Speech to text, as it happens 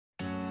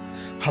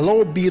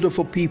Hello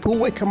beautiful people,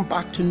 welcome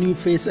back to New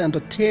Face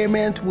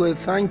Entertainment. We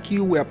thank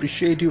you, we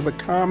appreciate you for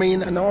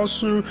coming, and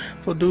also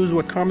for those who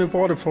are coming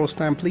for the first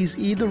time, please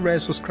hit the red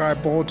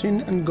subscribe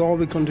button and God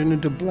will continue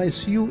to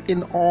bless you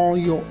in all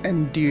your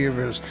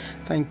endeavors.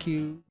 Thank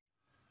you.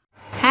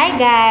 Hi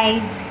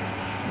guys,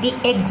 the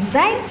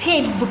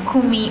excited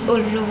Bukunmi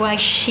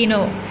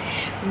Oluwasina,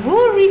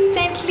 who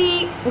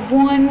recently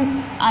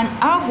won an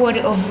award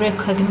of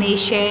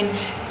recognition,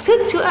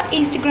 took to her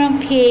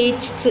Instagram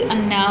page to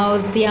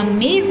announce the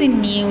amazing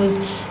news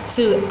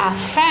to her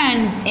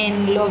fans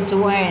and loved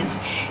ones.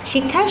 She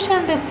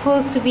captioned the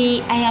post to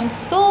be, "I am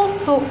so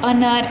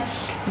honored.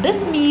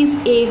 This means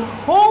a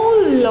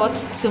whole lot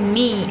to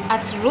me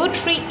at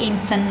Rotary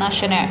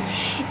International,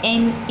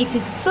 and it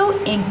is so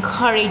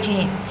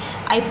encouraging.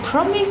 I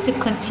promise to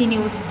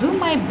continue to do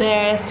my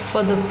best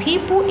for the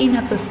people in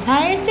our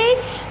society,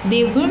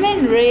 the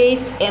human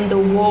race, and the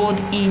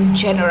world in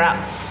general.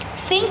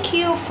 Thank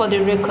you for the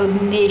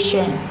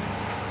recognition."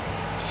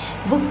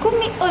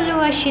 Bukunmi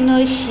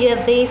Oluwasina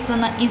shared this on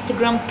her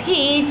Instagram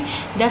page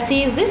that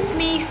says, "This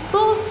means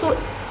so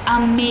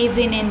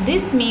amazing, and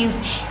this means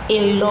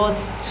a lot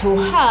to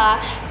her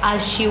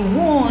as she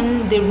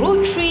won the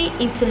Rotary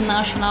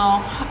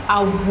International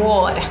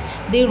Award.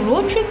 The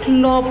Rotary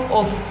Club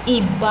of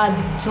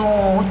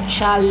Ibadan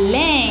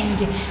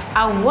Challenge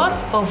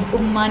Awards of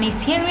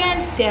Humanitarian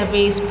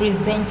Service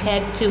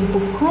presented to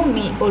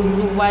Bukunmi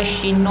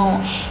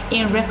Oluwasina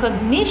in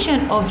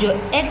recognition of your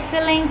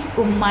excellent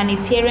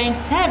humanitarian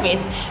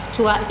service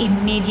to our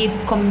immediate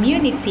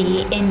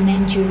community in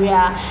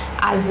Nigeria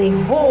as a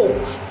whole."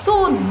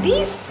 So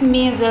this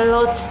means a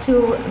lot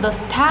to the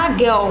star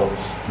girl,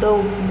 the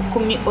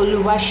Bukunmi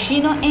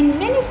Oluwasina, and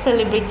many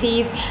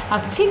celebrities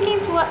have taken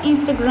to her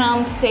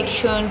Instagram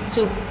section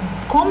to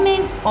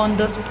comment on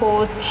this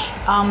post,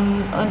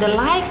 on the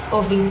likes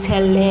of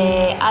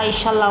Itele,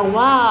 Aisha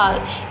Lawal,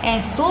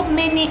 and so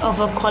many of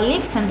her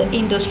colleagues in the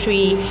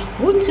industry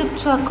who took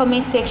to her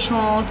comment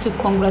section to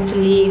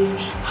congratulate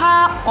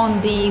her on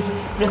this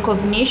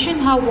recognition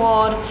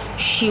award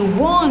she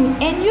won.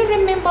 And you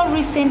remember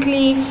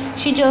recently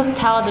she just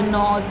tied the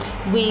knot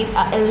with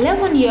an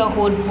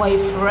 11-year-old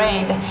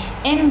boyfriend,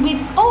 and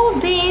with all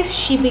this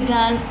she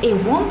began a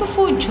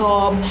wonderful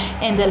job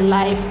in the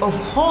life of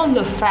all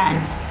her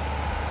fans.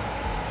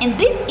 And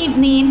this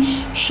evening,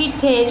 she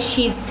said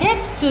she's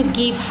set to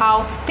give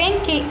out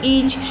 10K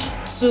each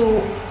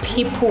to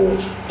people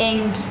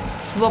and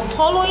for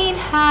following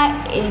her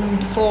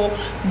and for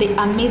the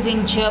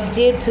amazing job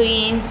they're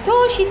doing. So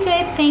she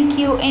said thank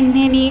you in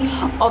many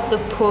of the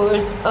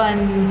posts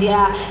on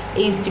their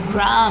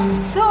Instagram.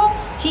 So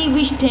she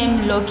wished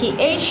them lucky,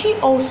 and she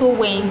also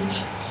went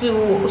to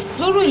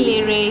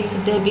Surulere to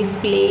Davis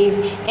Place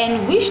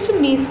and wished to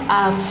meet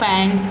her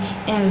fans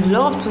and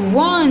loved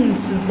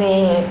ones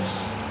there.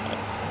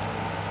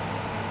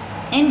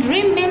 And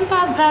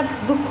remember that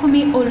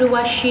Bukunmi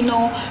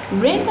Oluwasina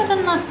rendered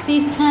an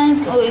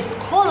assistance or a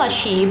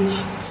scholarship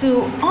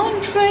to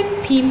 100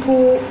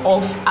 people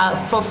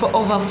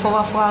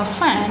for our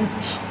fans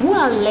who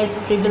are less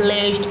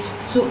privileged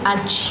to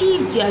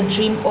achieve their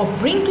dream of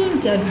bringing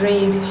their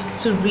dreams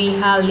to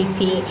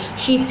reality.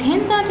 She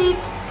tendered this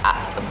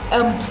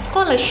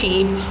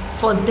scholarship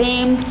for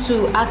them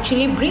to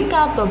actually bring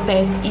out the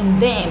best in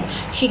them.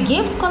 She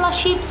gave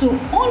scholarship to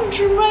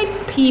 100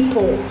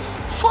 people.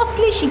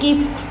 Firstly, she gave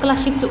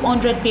scholarship to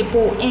 100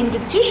 people, and the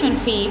tuition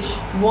fee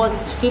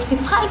was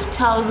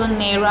 55,000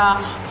 naira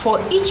for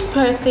each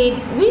person,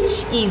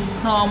 which is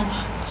sum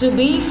to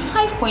be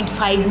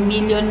 5.5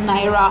 million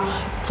naira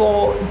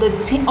for the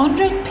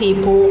 100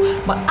 people.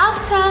 But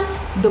after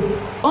the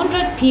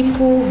 100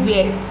 people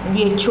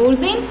were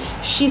chosen,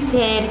 she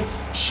said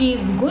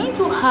she's going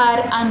to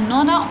add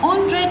another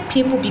 100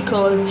 people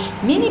because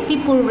many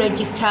people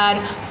registered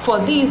for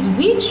this,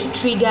 which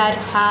triggered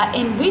her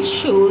and which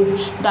shows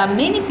that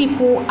many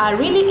people are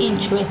really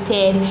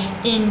interested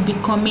in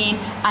becoming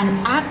an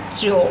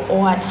actor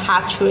or an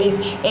actress,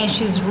 and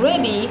she's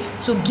ready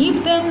to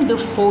give them the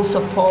full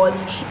support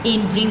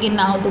in bringing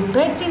out the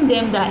best in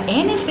them, that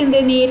anything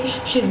they need,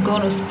 she's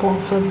going to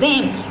sponsor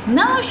them.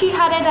 Now she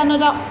added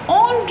another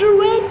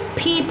 100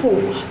 people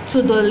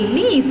to the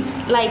list.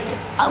 Like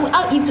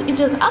it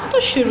was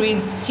after she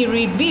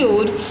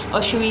revealed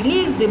or she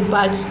released the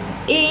batch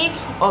A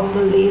of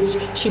the list,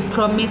 she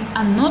promised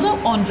another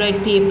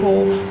 100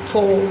 people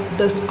for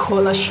the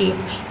scholarship,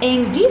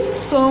 and this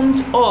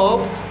summed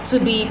up to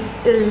be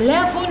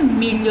 11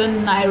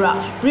 million naira.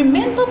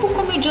 Remember,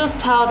 Bukunmi just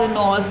tied the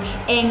knot,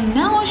 and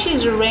now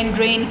she's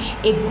rendering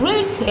a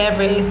great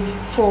service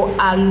for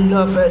our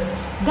lovers.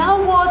 That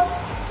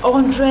was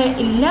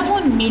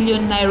 11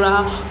 million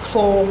naira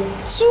for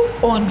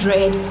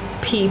 200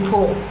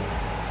 people.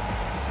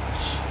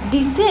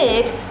 They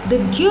said the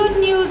good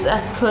news, a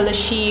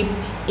scholarship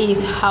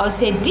is how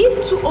said these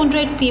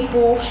 200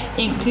 people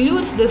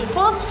include the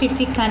first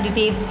 50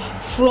 candidates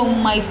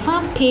from my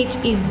fan page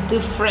is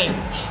different.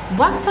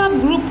 WhatsApp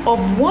group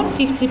of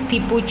 150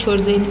 people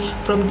chosen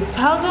from the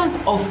thousands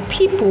of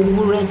people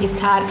who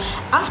registered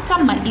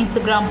after my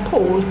Instagram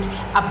post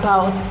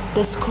about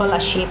the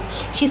scholarship.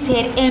 She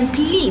said, and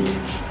please,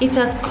 it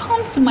has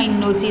come to my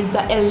notice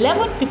that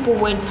 11 people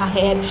went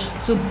ahead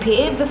to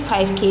pay the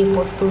 5k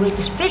for school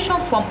registration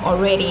form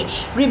already.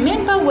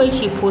 Remember when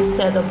she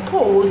posted the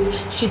post,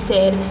 she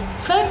said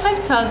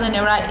 5,000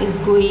 naira is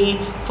going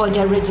for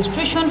their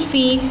registration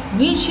fee,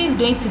 which is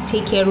going to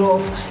take care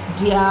of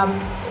their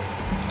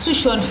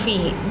tuition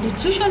fee. The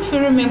tuition fee,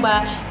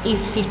 remember,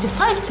 is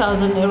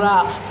 55,000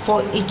 naira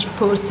for each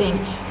person.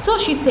 So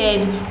she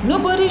said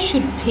nobody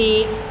should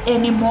pay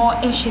anymore,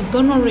 and she's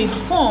gonna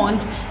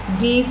refund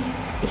this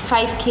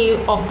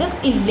 5k of this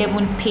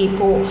 11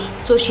 people.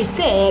 So she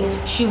said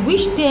she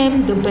wished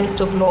them the best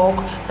of luck,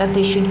 that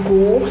they should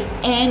go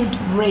and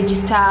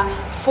register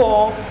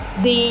for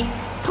the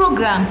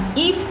program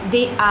if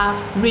they are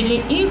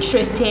really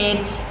interested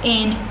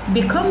in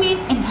becoming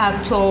an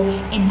actor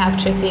and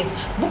actresses.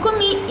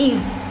 Bukunmi is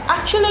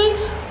actually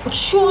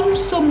shown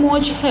so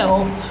much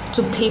help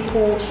to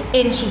people,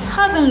 and she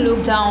hasn't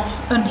looked down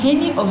on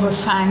any of her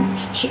fans.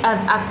 She has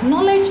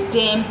acknowledged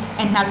them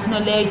and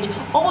acknowledged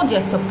all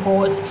their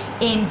support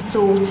in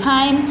so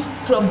time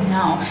from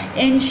now,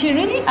 and she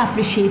really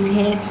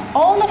appreciated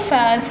all the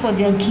fans for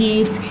their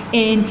gifts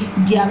and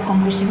their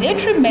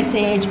congratulatory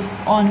message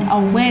on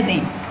her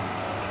wedding.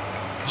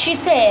 She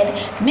said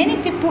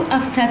many people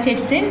have started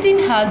sending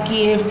her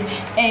gifts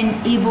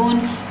and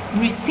even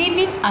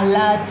receiving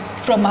alerts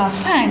from her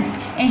fans,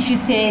 and she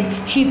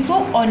said she's so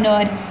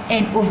honored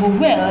and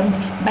overwhelmed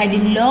by the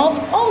love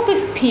all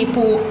these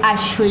people are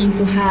showing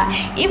to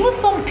her. Even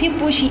some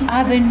people she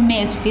hasn't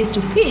met face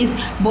to face,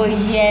 but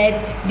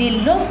yet they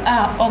love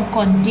her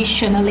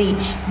unconditionally.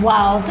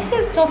 Wow, this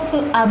is just so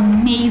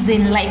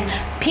amazing. Like,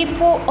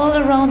 people all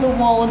around the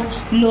world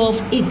love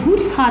a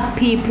good heart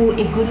people,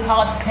 a good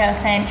heart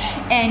person,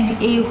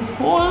 and a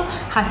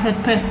wholehearted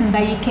person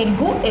that you can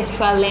go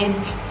extra length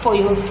for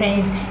your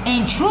friends.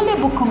 And truly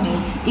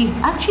Bukunmi is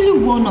actually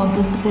one of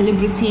the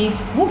celebrity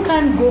who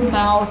can go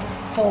miles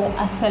for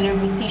a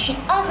celebrity. She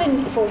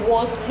hasn't for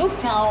once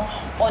looked down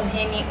on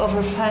any of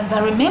her fans.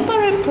 I remember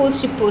a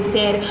post she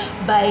posted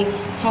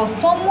for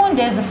someone,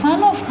 there's a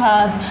fan of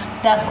hers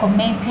that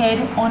commented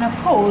on a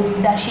post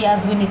that she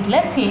has been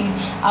neglecting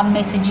her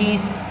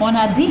messages on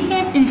her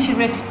DM, and she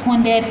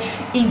responded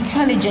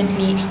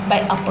intelligently by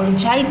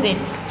apologizing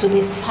to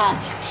this fan.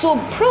 So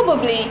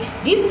probably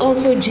this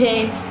also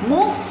gained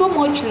so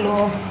much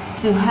love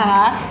to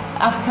her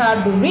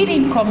after the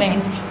reading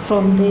comments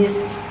from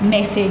this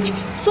message.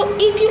 So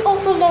if you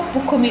also love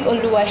Bukunmi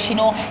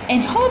Oluwasina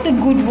and all the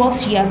good work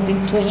she has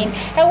been doing,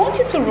 I want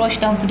you to rush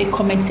down to the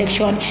comment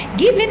section,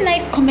 give a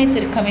nice comment to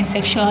the comment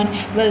section.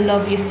 We'll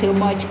love you so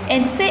much,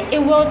 and say a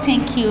well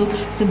thank you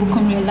to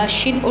Bukunmi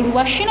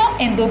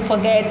Oluwasina, and don't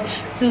forget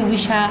to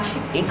wish her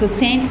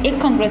send a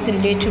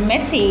congratulatory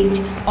message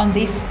on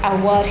this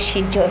award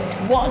she just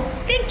won.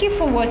 Thank you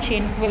for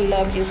watching. We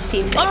love you.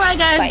 Stay blessed. Alright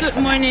guys, bye.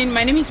 good morning.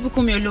 My name is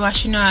Bukunmi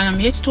Oluwasina, and I'm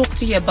here to talk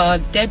to you about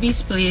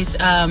Debbie's Place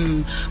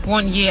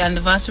 1 year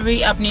anniversary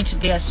happening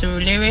today at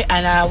Surulere,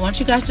 and I want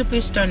you guys to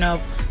please turn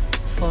up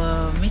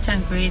for meet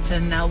and greet.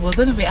 And we're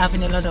going to be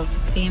having a lot of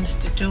things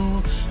to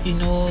do, you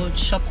know,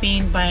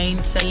 shopping,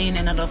 buying, selling,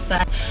 and all of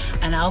that.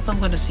 And I hope I'm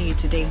going to see you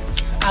today.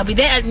 I'll be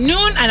there at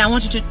noon, and I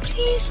want you to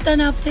please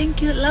turn up.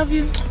 Thank you, love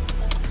you,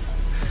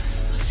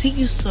 see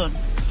you soon.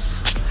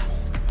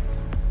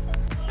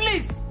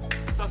 Please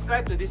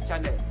subscribe to this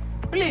channel.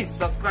 Please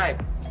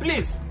subscribe.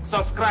 Please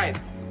subscribe.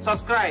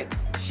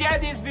 Share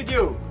this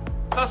video.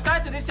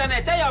 Subscribe to this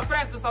channel. Tell your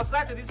friends to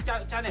subscribe to this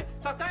channel.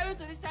 Subscribing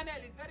to this channel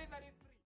is very, very